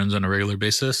returns on a regular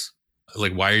basis,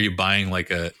 like why are you buying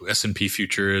like a S&P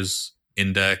futures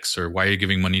index, or why are you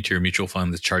giving money to your mutual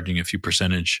fund that's charging a few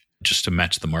percentage just to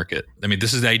match the market? I mean,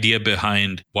 this is the idea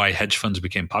behind why hedge funds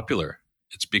became popular.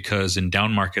 It's because in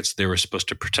down markets, they were supposed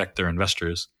to protect their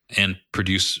investors and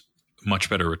produce much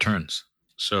better returns.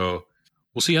 So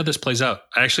we'll see how this plays out.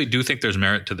 I actually do think there's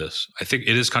merit to this. I think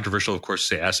it is controversial, of course,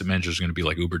 to say asset managers are going to be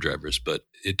like Uber drivers, but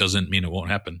it doesn't mean it won't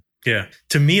happen. Yeah.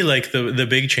 To me, like the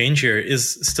big change here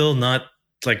is still not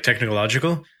like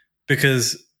technological,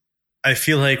 because I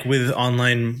feel like with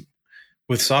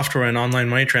software and online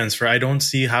money transfer, I don't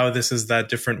see how this is that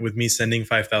different with me sending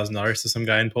 $5,000 to some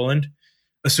guy in Poland,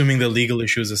 assuming the legal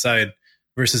issues aside,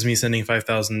 versus me sending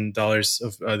 $5,000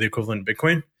 of the equivalent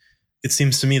Bitcoin. It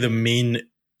seems to me the main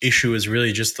issue is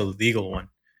really just the legal one.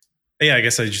 Yeah, I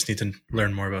guess I just need to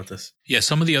learn more about this. Yeah,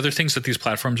 some of the other things that these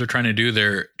platforms are trying to do,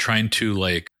 they're trying to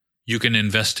like, you can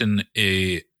invest in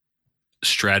a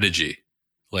strategy,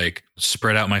 like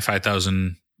spread out my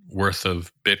 5,000 worth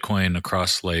of Bitcoin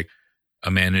across like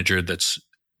a manager that's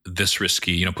this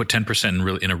risky, put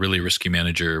 10% in a really risky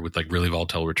manager with like really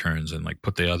volatile returns, and like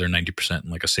put the other 90% in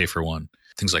like a safer one,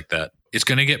 things like that. It's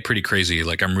going to get pretty crazy.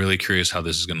 Like I'm really curious how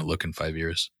this is going to look in 5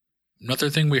 years. Another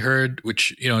thing we heard,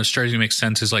 which, is starting to make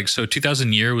sense, is like, so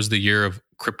 2000 year was the year of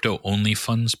crypto only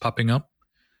funds popping up.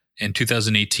 In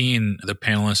 2018, the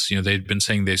panelists, they'd been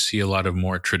saying they see a lot of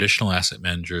more traditional asset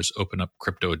managers open up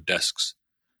crypto desks.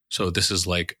 So this is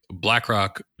like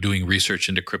BlackRock doing research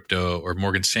into crypto, or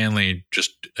Morgan Stanley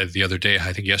just the other day,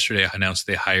 I think yesterday, announced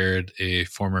they hired a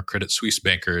former Credit Suisse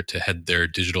banker to head their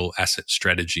digital asset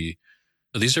strategy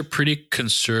These are pretty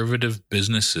conservative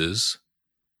businesses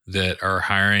that are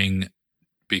hiring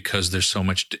because there's so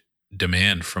much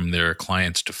demand from their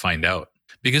clients to find out.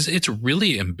 Because it's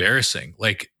really embarrassing.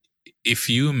 Like, if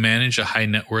you manage a high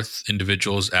net worth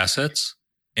individual's assets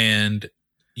and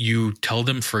you tell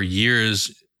them for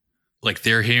years, like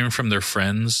they're hearing from their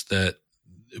friends that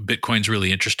Bitcoin's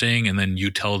really interesting, and then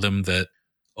you tell them that,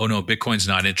 oh no, Bitcoin's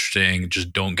not interesting,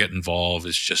 just don't get involved,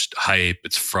 it's just hype,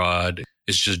 it's fraud,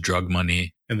 it's just drug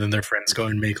money. And then their friends go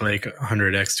and make like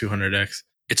 100x, 200x.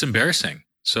 It's embarrassing.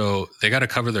 So they got to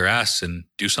cover their ass and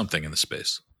do something in the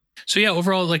space. So yeah,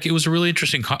 overall, like it was a really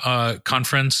interesting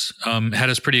conference. Had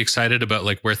us pretty excited about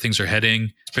like where things are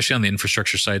heading, especially on the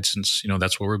infrastructure side, since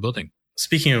that's what we're building.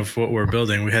 Speaking of what we're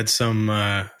building, we had some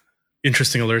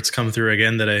interesting alerts come through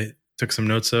again that I took some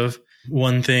notes of.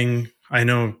 One thing I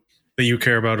know that you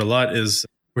care about a lot is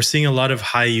we're seeing a lot of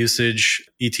high usage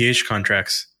ETH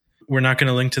contracts. We're not going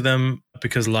to link to them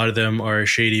because a lot of them are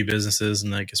shady businesses,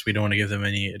 and I guess we don't want to give them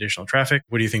any additional traffic.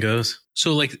 What do you think of those?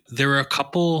 So like there are a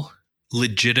couple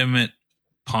legitimate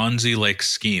Ponzi-like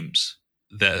schemes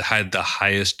that had the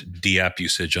highest DApp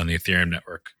usage on the Ethereum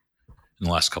network in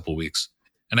the last couple of weeks.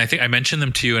 And I think I mentioned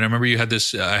them to you, and I remember you had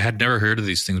this, I had never heard of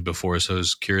these things before, so I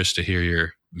was curious to hear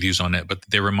your views on it, but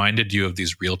they reminded you of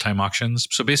these real-time auctions.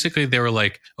 So basically they were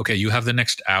like, okay, you have the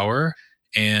next hour,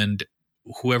 and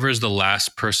whoever is the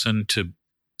last person to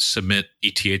submit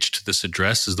ETH to this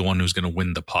address is the one who's going to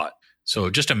win the pot. So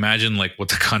just imagine like what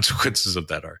the consequences of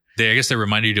that are. I guess they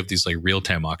reminded you of these like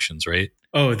real-time auctions, right?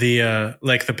 Oh, the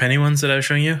like the penny ones that I was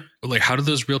showing you? Like how do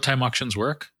those real-time auctions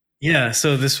work? Yeah,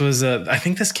 so this was, I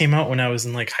think this came out when I was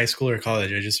in like high school or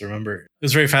college. I just remember. It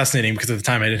was very fascinating because at the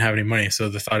time I didn't have any money. So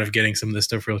the thought of getting some of this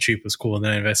stuff real cheap was cool. And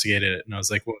then I investigated it and I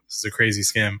was like, whoa, this is a crazy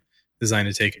scam designed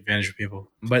to take advantage of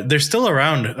people. But they're still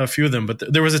around, a few of them. But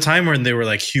there was a time when they were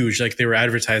like huge, like they were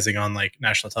advertising on like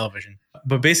national television.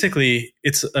 But basically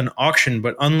it's an auction,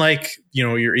 but unlike,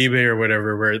 your eBay or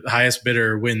whatever, where the highest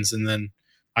bidder wins and then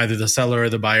either the seller or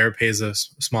the buyer pays a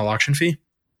small auction fee.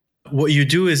 What you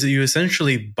do is you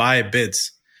essentially buy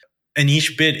bids, and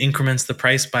each bid increments the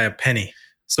price by a penny.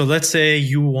 So let's say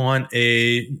you want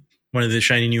one of the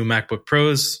shiny new MacBook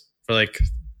Pros for like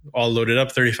all loaded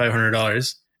up,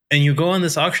 $3,500. And you go on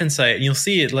this auction site and you'll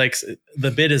see it like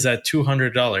the bid is at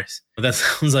 $200. That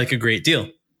sounds like a great deal.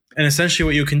 And essentially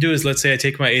what you can do is, let's say I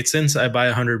take my 8 cents, I buy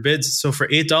 100 bids. So for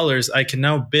 $8, I can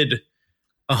now bid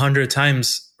 100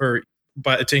 times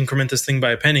to increment this thing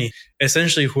by a penny.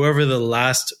 Essentially, whoever the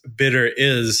last bidder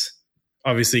is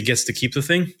obviously gets to keep the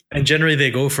thing. And generally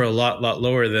they go for a lot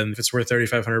lower than if it's worth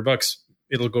 $3,500.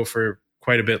 It'll go for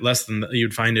quite a bit less than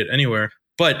you'd find it anywhere.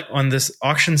 But on this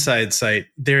auction side site,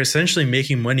 they're essentially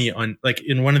making money on, like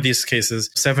in one of these cases,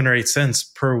 7 or 8 cents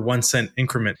per 1 cent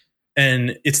increment.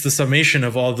 And it's the summation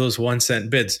of all those 1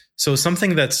 cent bids. So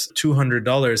something that's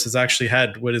 $200 has actually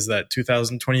had,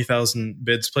 20,000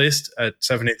 bids placed at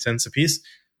 7-8 cents a piece.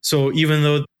 So even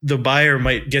though the buyer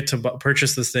might get to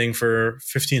purchase this thing for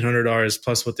 $1,500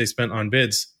 plus what they spent on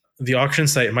bids, the auction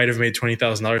site might have made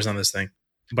 $20,000 on this thing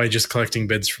by just collecting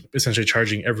bids, essentially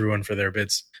charging everyone for their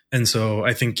bids. And so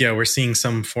I think, we're seeing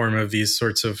some form of these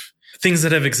sorts of things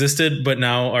that have existed, but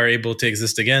now are able to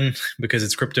exist again because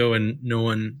it's crypto and no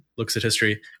one looks at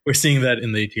history. We're seeing that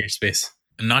in the ETH space.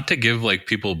 Not to give like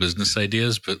people business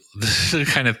ideas, but this is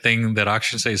the kind of thing that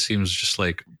auction site seems just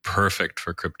like perfect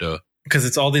for crypto. Because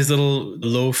it's all these little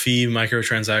low fee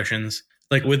microtransactions.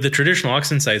 Like with the traditional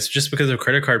auction sites, just because of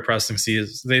credit card processing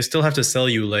fees, they still have to sell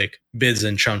you like bids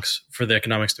and chunks for the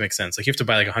economics to make sense. Like you have to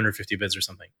buy like 150 bids or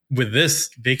something. With this,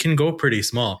 they can go pretty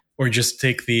small or just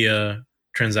take the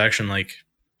transaction like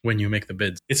when you make the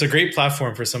bids. It's a great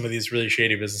platform for some of these really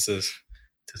shady businesses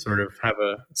to sort of have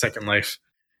a second life.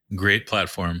 Great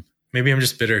platform. Maybe I'm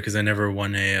just bitter because I never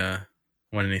won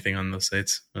anything on those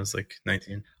sites. I was like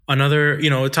 19. Another,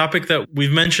 a topic that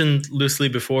we've mentioned loosely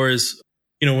before is,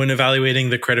 when evaluating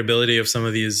the credibility of some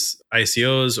of these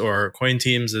ICOs or coin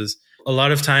teams, is a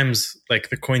lot of times like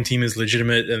the coin team is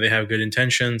legitimate and they have good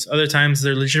intentions. Other times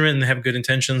they're legitimate and they have good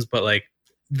intentions, but like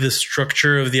the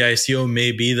structure of the ICO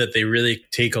may be that they really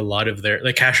take a lot of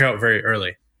they cash out very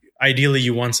early. Ideally,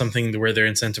 you want something where they're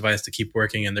incentivized to keep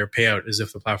working and their payout is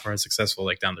if the platform is successful,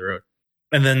 like down the road.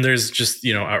 And then there's just,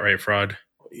 outright fraud.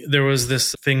 There was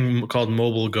this thing called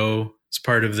Mobile Go. It's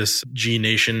part of this G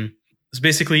Nation. It's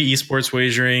basically esports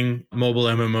wagering, mobile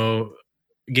MMO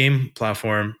game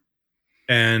platform.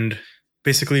 And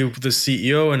basically the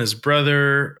CEO and his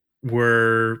brother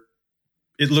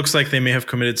it looks like they may have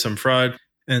committed some fraud.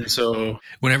 And so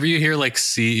whenever you hear like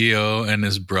CEO and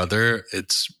his brother,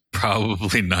 it's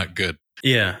probably not good.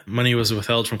 Yeah. Money was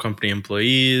withheld from company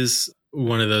employees.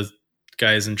 One of the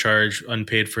guy is in charge,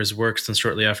 unpaid for his work since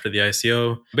shortly after the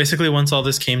ICO. Basically, once all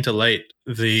this came to light,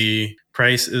 the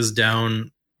price is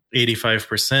down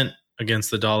 85%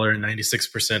 against the dollar and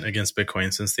 96% against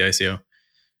Bitcoin since the ICO.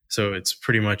 So it's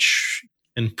pretty much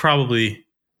and probably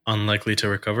unlikely to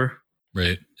recover.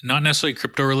 Right. Not necessarily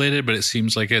crypto related, but it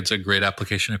seems like it's a great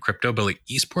application of crypto. But like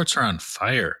esports are on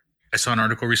fire. I saw an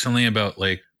article recently about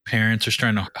like parents are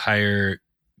starting to hire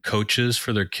coaches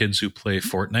for their kids who play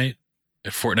Fortnite.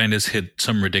 Fortnite has hit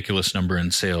some ridiculous number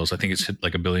in sales. I think it's hit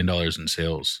like $1 billion in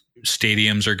sales.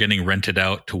 Stadiums are getting rented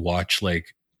out to watch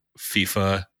like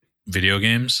FIFA video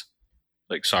games,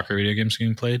 like soccer video games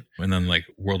getting played, and then like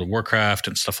World of Warcraft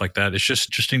and stuff like that. It's just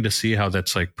interesting to see how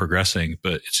that's like progressing,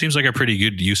 but it seems like a pretty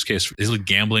good use case. Like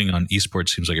gambling on esports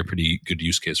seems like a pretty good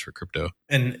use case for crypto.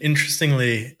 And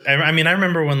interestingly, I mean, I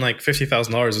remember when like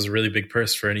 $50,000 was a really big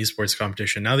purse for an esports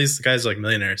competition. Now these guys are like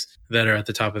millionaires that are at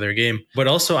the top of their game. But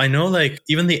also I know like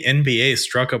even the NBA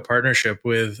struck a partnership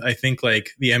with, I think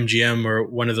like the MGM or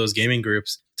one of those gaming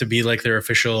groups to be like their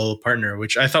official partner,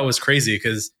 which I thought was crazy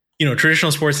because you know,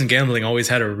 traditional sports and gambling always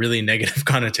had a really negative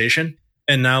connotation.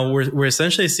 And now we're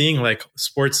essentially seeing like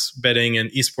sports betting and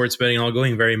esports betting all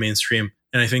going very mainstream.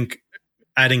 And I think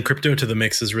adding crypto to the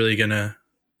mix is really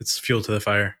it's fuel to the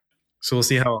fire. So we'll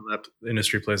see how that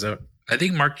industry plays out. I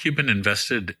think Mark Cuban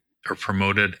invested or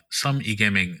promoted some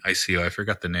e-gaming ICO. I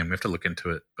forgot the name. We have to look into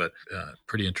it, but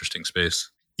pretty interesting space.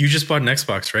 You just bought an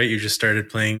Xbox, right? You just started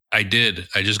playing. I did.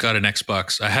 I just got an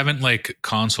Xbox. I haven't like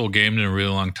console gamed in a really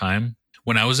long time.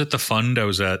 When I was at the fund, I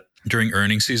was at during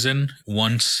earnings season.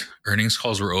 Once earnings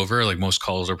calls were over, like most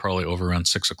calls are probably over around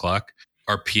 6:00.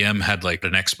 Our PM had like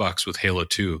an Xbox with Halo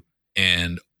 2,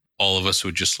 and all of us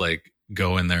would just like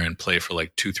go in there and play for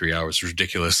like 2-3 hours. It was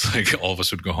ridiculous. Like all of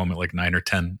us would go home at like 9 or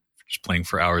 10, just playing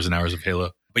for hours and hours of Halo.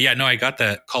 But yeah, no, I got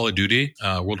that Call of Duty,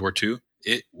 World War II.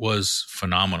 It was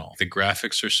phenomenal. The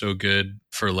graphics are so good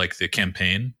for like the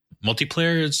campaign.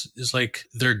 Multiplayer is like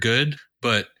they're good,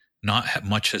 but not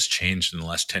much has changed in the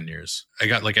last 10 years. I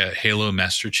got like a Halo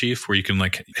Master Chief where you can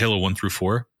like Halo 1 through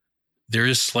 4. There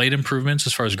is slight improvements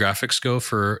as far as graphics go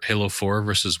for Halo 4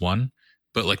 versus 1,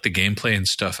 but like the gameplay and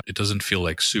stuff, it doesn't feel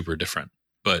like super different.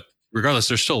 But regardless,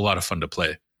 there's still a lot of fun to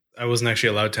play. I wasn't actually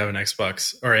allowed to have an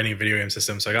Xbox or any video game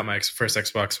system, so I got my first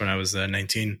Xbox when I was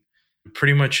 19.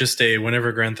 Pretty much just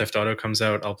whenever Grand Theft Auto comes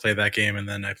out, I'll play that game and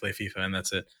then I play FIFA and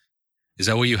that's it. Is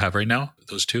that what you have right now?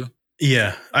 Those two?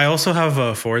 Yeah. I also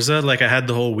have Forza. Like I had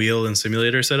the whole wheel and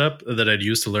simulator set up that I'd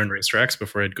use to learn racetracks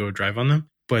before I'd go drive on them.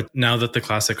 But now that the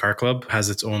Classic Car Club has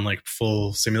its own like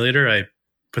full simulator, I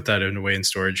put that away in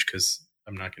storage because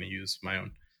I'm not going to use my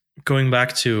own. Going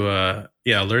back to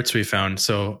alerts we found.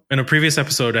 So in a previous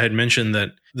episode, I had mentioned that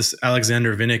this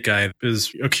Alexander Vinnik guy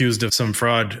is accused of some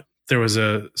fraud. There was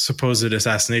a supposed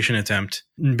assassination attempt.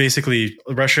 Basically,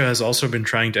 Russia has also been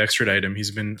trying to extradite him. He's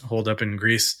been holed up in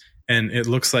Greece. And it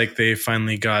looks like they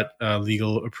finally got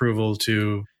legal approval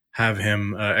to have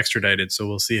him extradited. So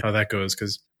we'll see how that goes.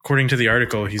 Because according to the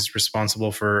article, he's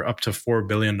responsible for up to $4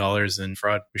 billion in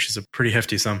fraud, which is a pretty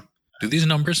hefty sum. Do these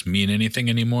numbers mean anything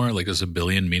anymore? Like, does $1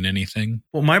 billion mean anything?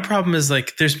 Well, my problem is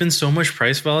like, there's been so much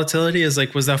price volatility. Is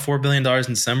like, was that $4 billion in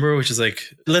December? Which is like,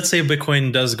 let's say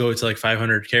Bitcoin does go to like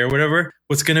 500K or whatever.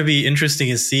 What's going to be interesting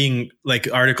is seeing like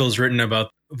articles written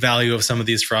about value of some of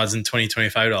these frauds in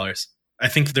 $20-25. I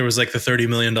think there was like the $30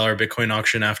 million Bitcoin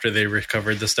auction after they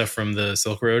recovered the stuff from the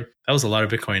Silk Road. That was a lot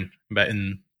of Bitcoin back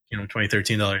in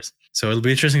 $2013. So it'll be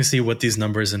interesting to see what these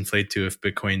numbers inflate to if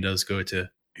Bitcoin does go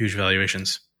to huge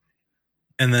valuations.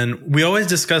 And then we always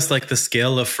discuss like the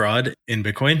scale of fraud in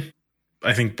Bitcoin.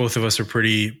 I think both of us are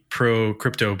pretty pro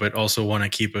crypto, but also want to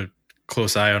keep a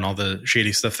close eye on all the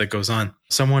shady stuff that goes on.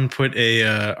 Someone put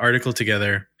a article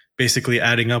together basically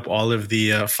adding up all of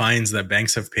the fines that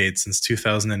banks have paid since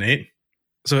 2008.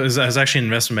 So it was actually an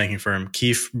investment banking firm,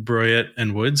 Keefe, Bruyette,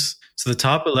 and Woods. So the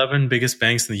top 11 biggest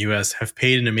banks in the US have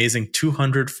paid an amazing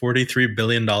 $243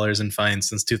 billion in fines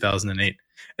since 2008.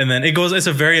 And then it's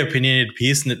a very opinionated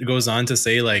piece, and it goes on to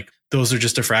say like, those are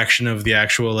just a fraction of the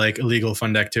actual like illegal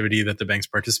fund activity that the banks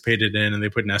participated in. And they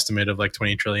put an estimate of like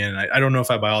 20 trillion. I don't know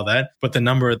if I buy all that, but the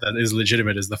number that is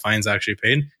legitimate is the fines actually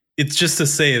paid. It's just to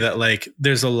say that like,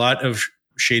 there's a lot of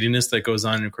shadiness that goes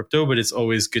on in crypto, but it's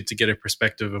always good to get a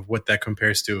perspective of what that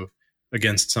compares to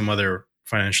against some other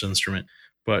financial instrument.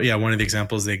 But yeah, one of the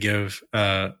examples they give,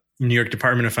 New York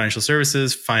Department of Financial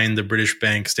Services fined the British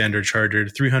bank Standard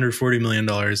Chartered $340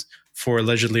 million for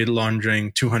allegedly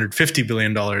laundering $250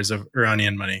 billion of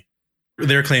Iranian money.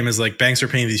 Their claim is like banks are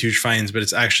paying these huge fines, but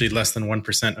it's actually less than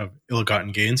 1% of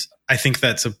ill-gotten gains. I think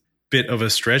that's a bit of a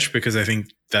stretch because I think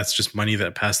that's just money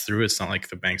that passed through. It's not like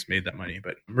the banks made that money,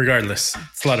 but regardless,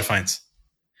 it's a lot of fines.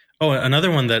 Oh,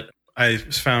 another one that I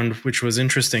found, which was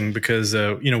interesting because,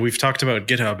 we've talked about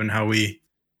GitHub and how we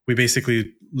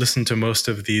basically listen to most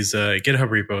of these GitHub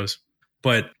repos.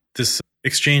 But this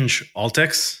exchange,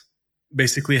 Altex,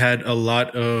 basically had a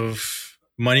lot of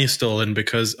money stolen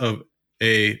because of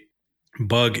a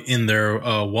bug in their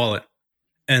wallet.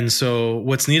 And so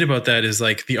what's neat about that is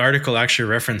like the article actually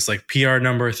referenced like PR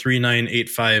number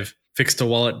 3985 fixed a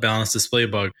wallet balance display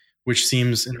bug, which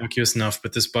seems innocuous enough,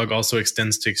 but this bug also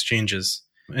extends to exchanges.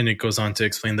 And it goes on to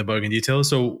explain the bug in detail.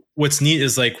 So what's neat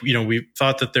is like, we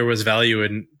thought that there was value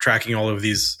in tracking all of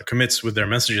these commits with their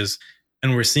messages.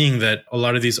 And we're seeing that a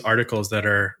lot of these articles that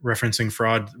are referencing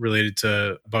fraud related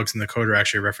to bugs in the code are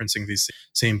actually referencing these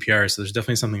same PRs. So there's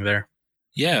definitely something there.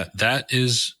 Yeah, that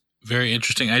is very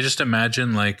interesting. I just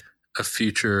imagine like a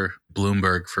future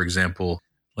Bloomberg, for example,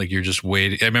 like you're just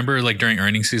waiting. I remember like during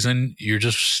earnings season, you're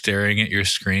just staring at your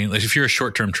screen. Like if you're a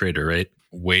short-term trader, right?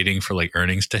 Waiting for like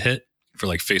earnings to hit. For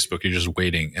like Facebook, you're just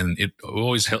waiting. And it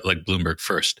always hit like Bloomberg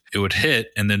first. It would hit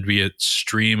and then be a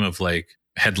stream of like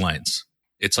headlines.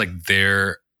 It's like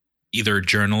they're either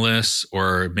journalists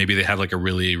or maybe they have like a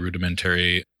really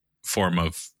rudimentary form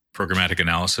of programmatic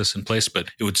analysis in place, but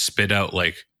it would spit out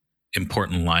like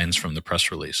important lines from the press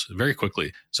release very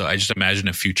quickly. So I just imagine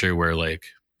a future where like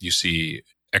you see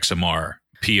XMR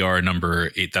PR number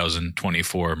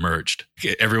 8024 merged.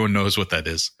 Everyone knows what that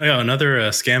is. Yeah, another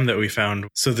scam that we found.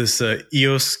 So this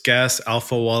EOS Gas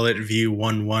Alpha Wallet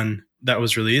V11 that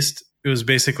was released, it was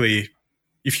basically,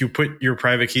 if you put your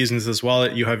private keys into this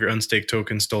wallet, you have your unstaked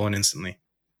token stolen instantly.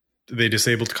 They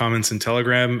disabled comments in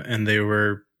Telegram, and they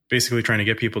were basically trying to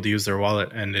get people to use their wallet,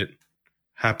 and it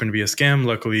happened to be a scam.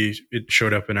 Luckily, it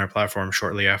showed up in our platform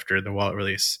shortly after the wallet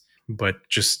release. But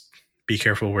just be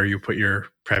careful where you put your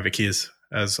private keys,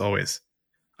 as always.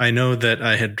 I know that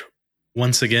I had,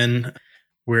 once again,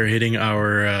 we're hitting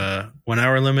our 1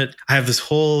 hour limit. I have this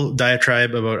whole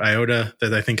diatribe about IOTA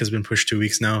that I think has been pushed 2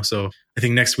 weeks now. So I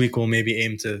think next week we'll maybe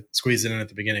aim to squeeze it in at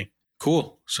the beginning.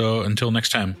 Cool. So until next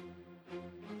time.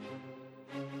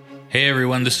 Hey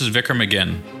everyone, this is Vikram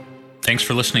again. Thanks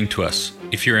for listening to us.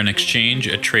 If you're an exchange,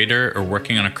 a trader, or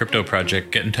working on a crypto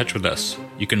project, get in touch with us.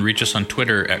 You can reach us on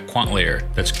Twitter at QuantLayer.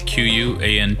 That's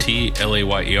QUANTLAYER.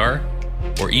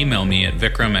 Or email me at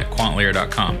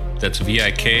vikram@quantlayer.com. That's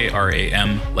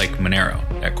VIKRAM like Monero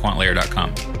at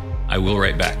quantlayer.com. I will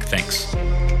write back. Thanks.